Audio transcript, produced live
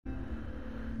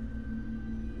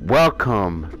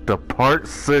Welcome to part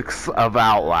 6 of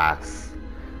Outlast.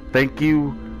 Thank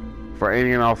you for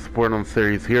any and all support on the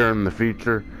series here in the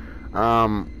future.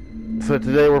 So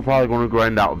today we're probably going to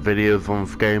grind out videos on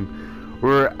this game.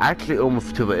 We're actually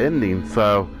almost to the ending,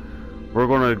 so we're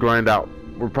going to grind out,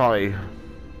 we're probably,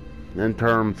 in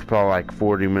terms, probably like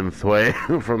 40 minutes away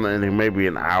from the ending, maybe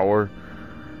an hour.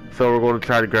 So we're going to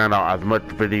try to grind out as much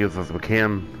videos as we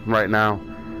can right now.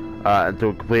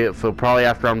 Until complete it. So probably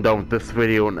after I'm done with this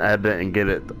video and edit and get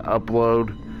it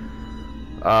upload,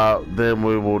 then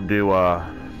we will do I'll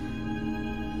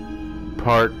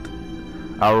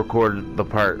record the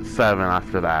part 7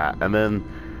 after that, and then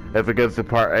if it goes to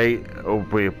part 8, it will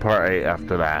be part 8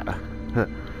 after that.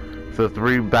 So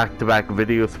 3 back-to-back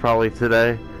videos probably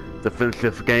today to finish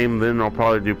this game. Then I'll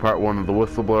probably do part 1 of the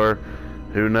whistleblower.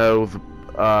 Who knows?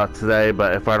 Today,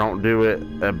 but if I don't do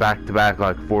it back-to-back,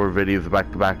 like 4 videos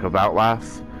back-to-back of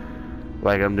Outlast,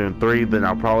 like I'm doing 3, then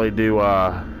I'll probably do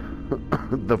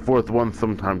the 4th one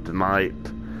sometime tonight.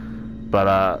 But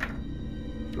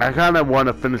I kind of want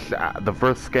to finish the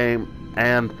first game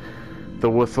and the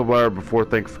whistleblower before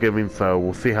Thanksgiving, so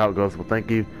we'll see how it goes. Well,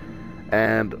 thank you,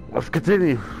 and let's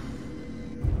continue.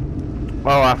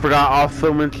 Oh, I forgot to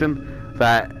also mention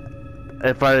that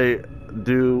if I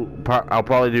I'll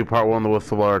probably do part 1 of the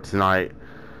whistleblower tonight,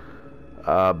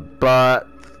 but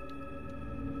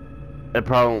it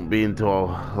probably won't be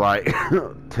until like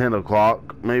 10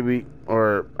 o'clock maybe,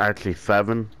 or actually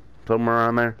 7, somewhere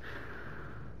around there,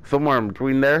 somewhere in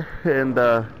between there, and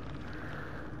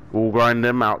we'll grind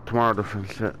them out tomorrow to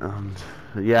finish it. And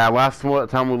yeah, last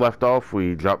time we left off,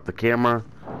 we dropped the camera.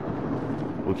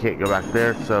 We can't go back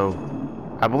there, so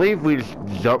I believe we just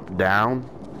jumped down.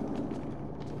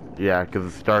 Yeah, because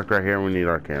it's dark right here and we need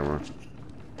our camera.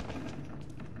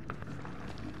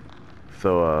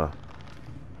 So,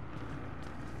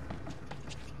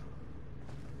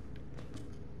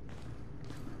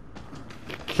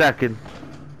 checking.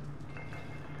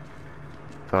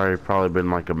 Sorry, probably been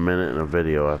like a minute in a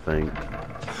video, I think.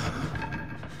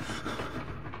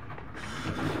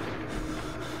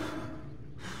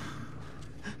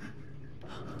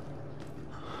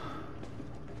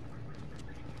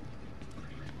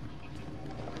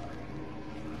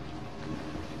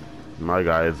 My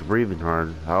guy is breathing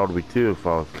hard. How would we too if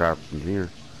I was trapped in here?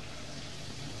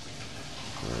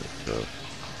 Alright, so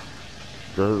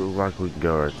doesn't look like we can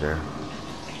go right there.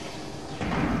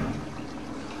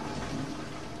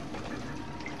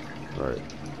 Alright.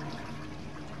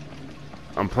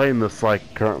 I'm playing this like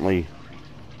currently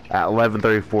at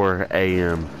 11:34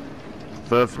 a.m.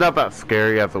 So it's not that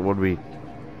scary as it would be.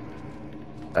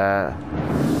 Oh,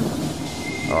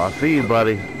 I see you,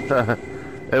 buddy.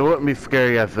 It wouldn't be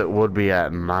scary as it would be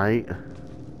at night.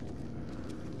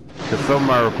 Because some of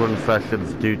my recording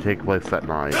sessions do take place at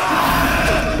night.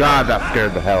 God, that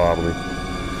scared the hell out of me.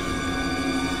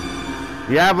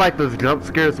 You have like those jump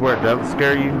scares where it doesn't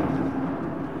scare you.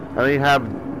 And then you have...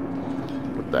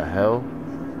 What the hell?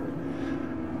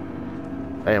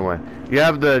 Anyway, you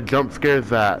have the jump scares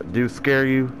that do scare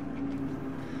you.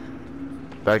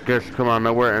 That just come out of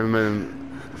nowhere, and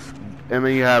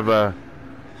then you have the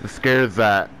scares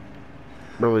that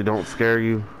really don't scare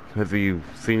you because you've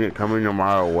seen it coming a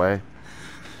mile away.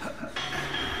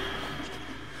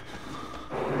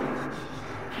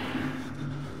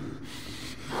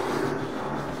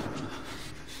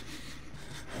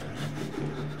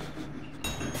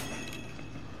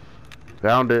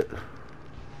 Found it.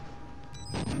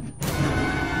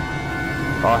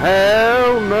 Oh,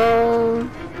 hell no!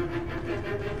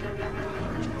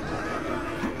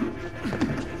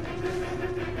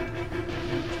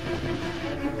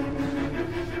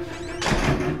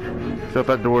 Shut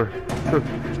that door.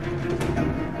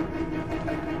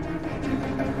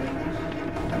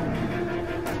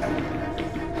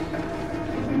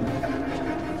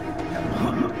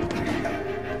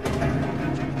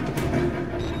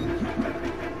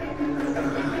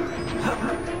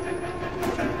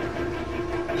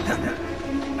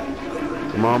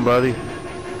 Come on, buddy.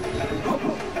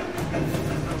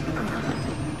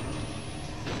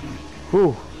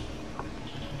 Whew.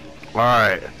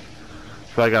 Alright.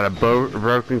 So I got a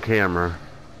broken camera.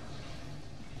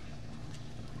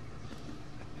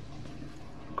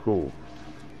 Cool.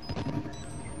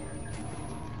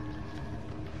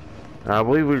 I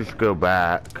believe we just go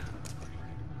back.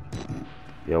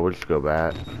 Yeah, we'll just go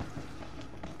back.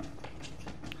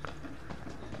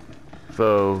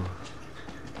 So,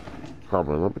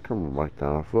 probably let me come back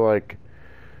down. I feel like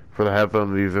for the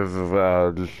headphones, these is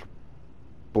just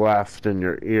blast in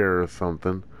your ear or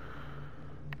something.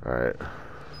 Alright.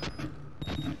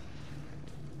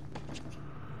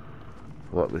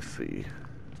 Let me see.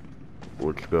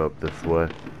 Let's go up this way.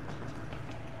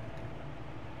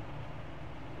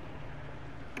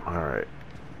 Alright.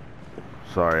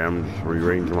 Sorry, I'm just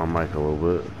rearranging my mic a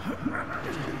little bit.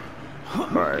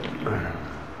 Alright.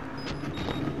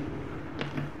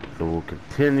 So we'll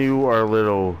continue our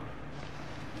little...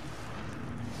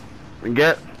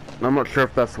 I'm not sure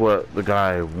if that's what the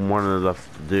guy wanted us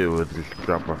to do, is just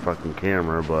drop our fucking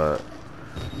camera, but...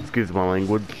 Excuse my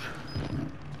language.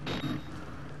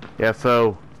 Yeah,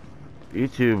 so...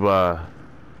 YouTube,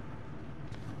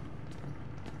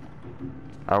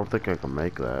 I don't think I can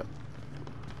make that.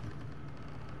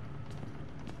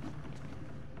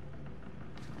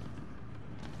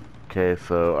 Okay,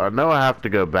 so I know I have to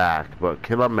go back, but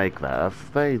can I make that? That's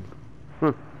the thing.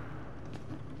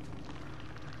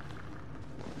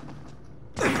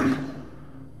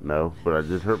 No, but I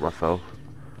just hurt myself.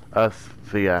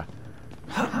 So yeah.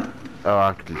 Oh,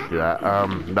 I could just do that.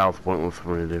 That was pointless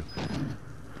for me to do.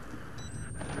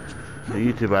 So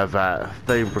YouTube has that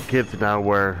thing for kids now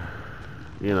where,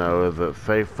 you know, is it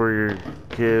safe for your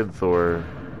kids or...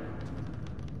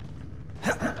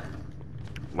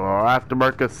 Well,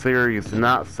 Aftermarket series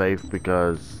not safe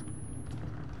because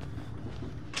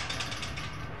I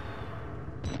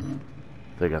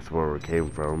think that's where we came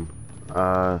from.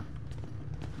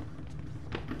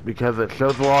 Because it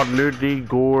shows a lot of nudity,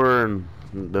 gore, and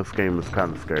this game is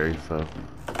kind of scary, so.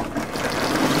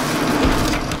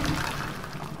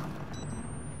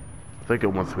 I think it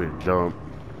wants me to jump.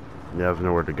 Yeah, there's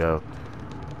nowhere to go.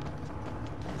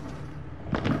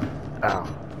 Ow.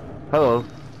 Hello.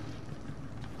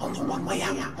 Only one way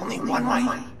out. Only one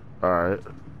way. Alright.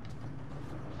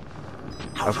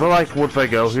 I feel like once I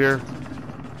go here,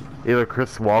 either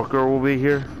Chris Walker will be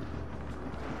here,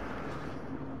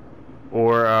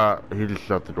 or, he just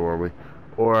shut the door on me,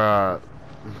 or,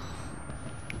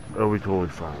 it'll be totally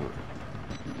silent.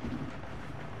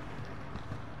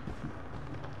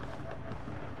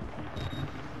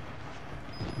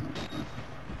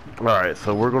 Alright,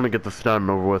 so we're gonna get this done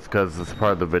over with because it's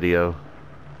part of the video.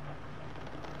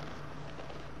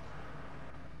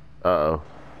 Uh-oh.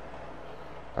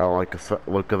 I don't like the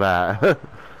look of that.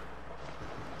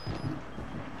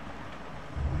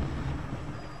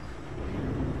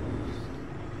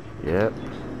 Yep.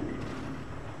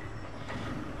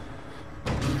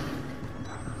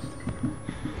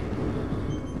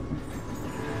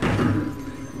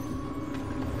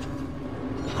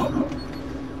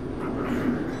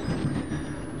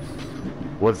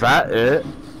 Was that it?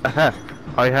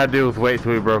 All you had to do was wait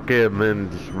till we broke in and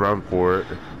then just run for it.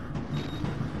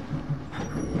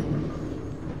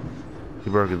 He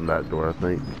broke in that door, I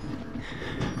think.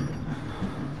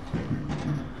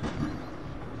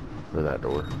 Or that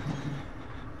door.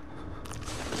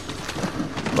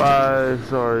 Bye,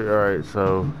 sorry, alright,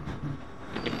 so...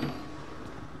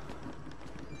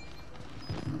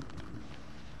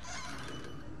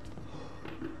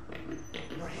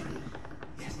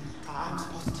 Yes, I'm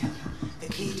supposed to tell you. The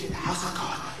key to the house of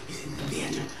God is in the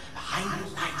theater, behind the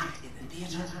light. In the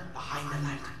theater, behind the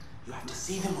light. You have to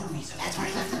see the movie, so that's where I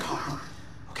left the car.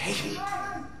 Okay?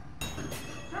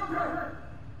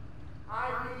 I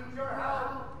need your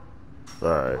help.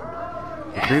 Alright.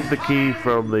 Retrieve the key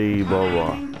from the blah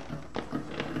blah.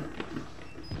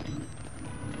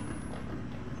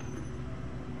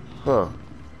 Huh.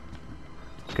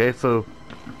 Okay, so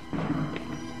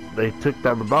they took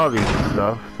down the bodies and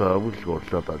stuff, so we're just gonna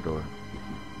shut that door.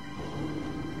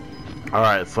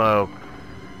 Alright, so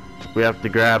we have to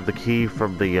grab the key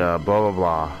from the blah blah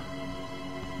blah.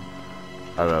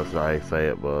 I don't know if I say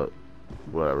it, but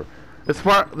whatever. This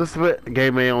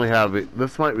game may only have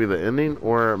this might be the ending,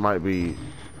 or it might be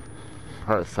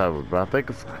part 7. But I think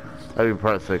it's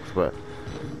part 6. But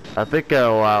I think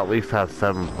it'll at least have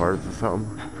 7 parts or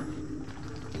something.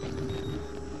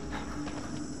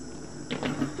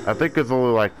 I think it's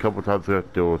only like a couple times we have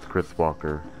to deal with Chris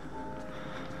Walker.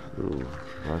 Ooh,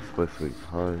 last place we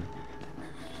hide.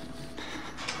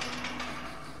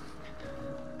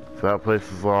 So that place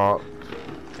is locked.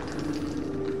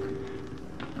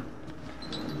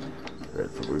 Alright,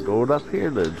 so we're going up here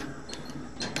then.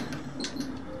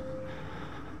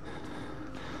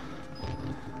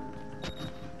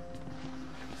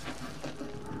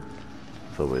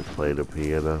 Somebody's playing a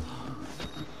piano.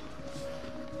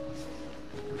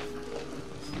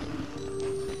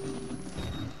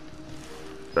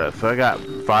 Alright, so I got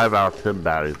 5 out of 10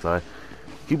 batteries. So I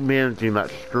keep managing that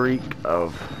streak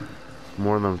of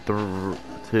more than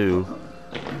 2.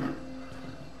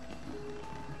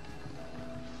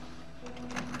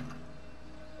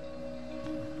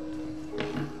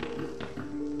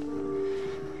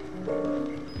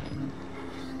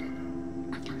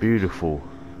 Beautiful.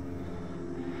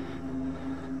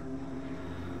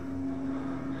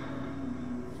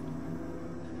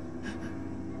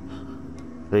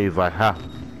 He's like, ha,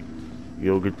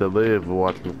 you'll get to live and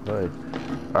watch me play.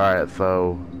 Alright,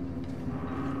 so...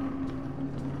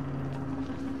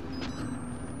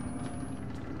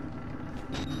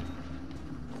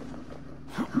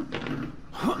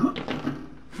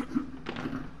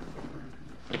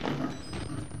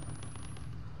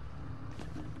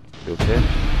 You okay?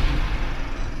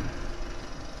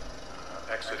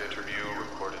 Exit interview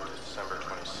recorded December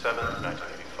 27th,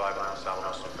 1985 in Los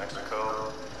Alamos, New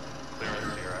Mexico.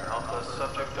 Clearance Sierra Alpha,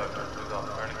 subject Dr. Rudolph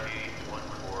Wernicke,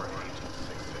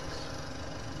 14866.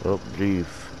 Oh, jeez.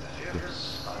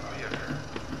 Theaters on theater.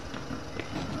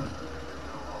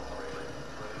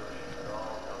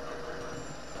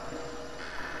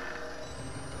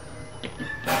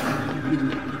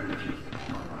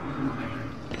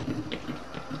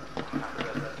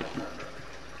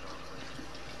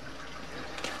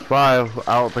 Five,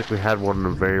 I don't think we had one in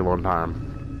a very long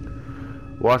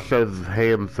time. Wash those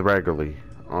hands regularly.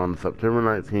 On September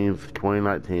 19th,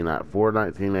 2019 at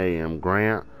 4:19 a.m.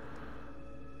 Grant,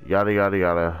 yada yada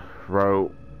yada,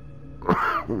 wrote,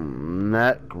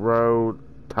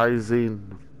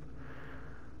 necrotizing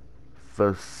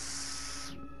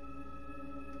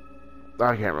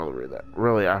I can't really read that.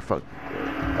 Really, I fucked.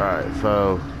 Alright,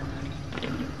 so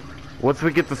once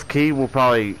we get this key, we'll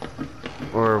probably,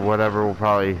 or whatever, we'll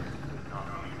probably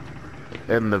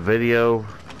end the video.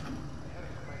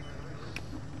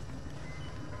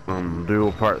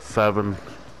 Do part 7.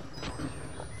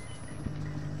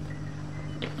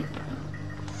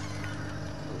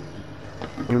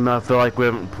 Even though I feel like we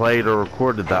haven't played or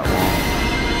recorded that long.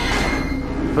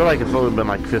 I feel like it's only been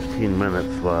like 15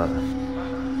 minutes, but...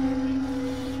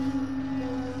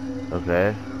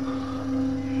 Okay.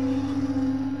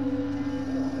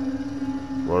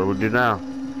 What do we do now?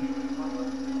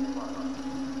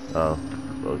 Oh,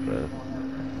 okay.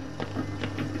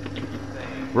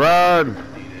 Run!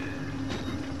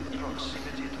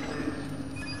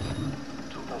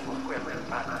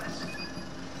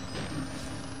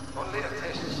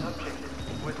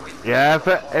 Yeah,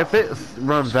 if it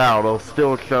runs out, it'll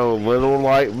still show a little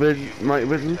night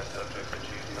vision,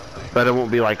 but it won't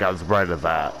be like as bright as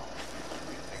that.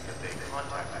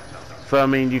 So I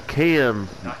mean, you can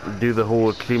do the whole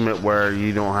achievement where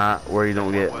you don't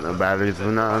get no batteries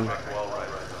or nothing.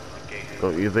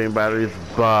 Don't use any batteries,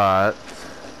 but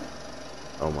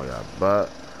oh my god,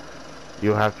 but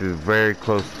you'll have to be very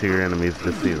close to your enemies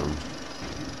to see them.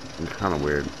 It's kind of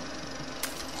weird.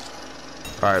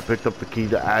 Alright, picked up the key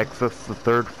to access the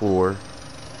 3rd floor.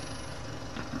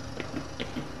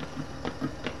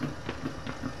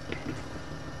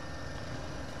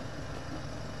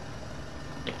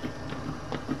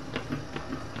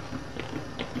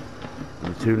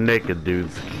 The 2 naked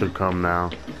dudes should come now.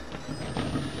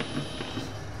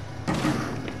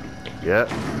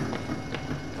 Yep.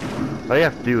 All you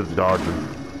have to do is dodge them.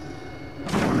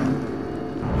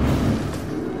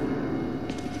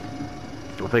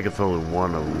 I think it's only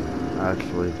one of them,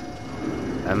 actually.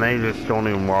 And they just don't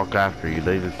even walk after you.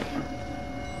 They just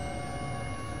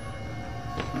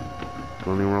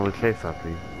don't even really chase after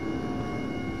you.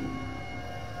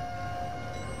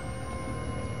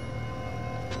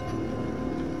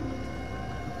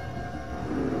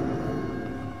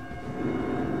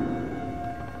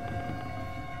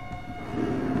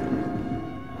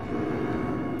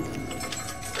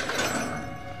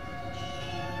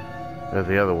 There's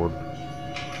the other one.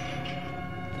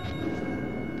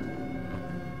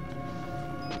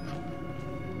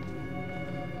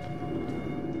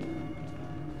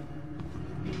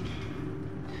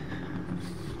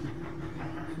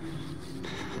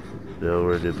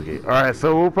 Alright,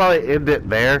 so we'll probably end it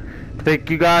there. Thank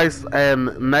you guys,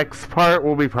 and next part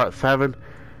will be part 7.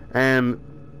 And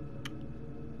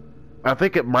I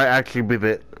think it might actually be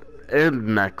the end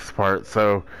next part.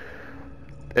 So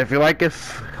if you like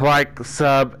this, like,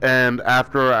 sub, and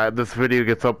after this video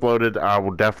gets uploaded, I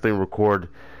will definitely record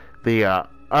the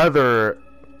other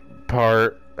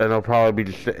part, and it'll probably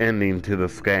be just the ending to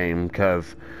this game,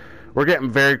 because we're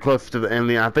getting very close to the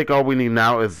ending. I think all we need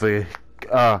now is the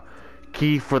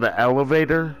key for the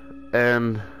elevator,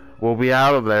 and we'll be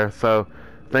out of there. So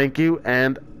thank you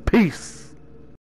and peace.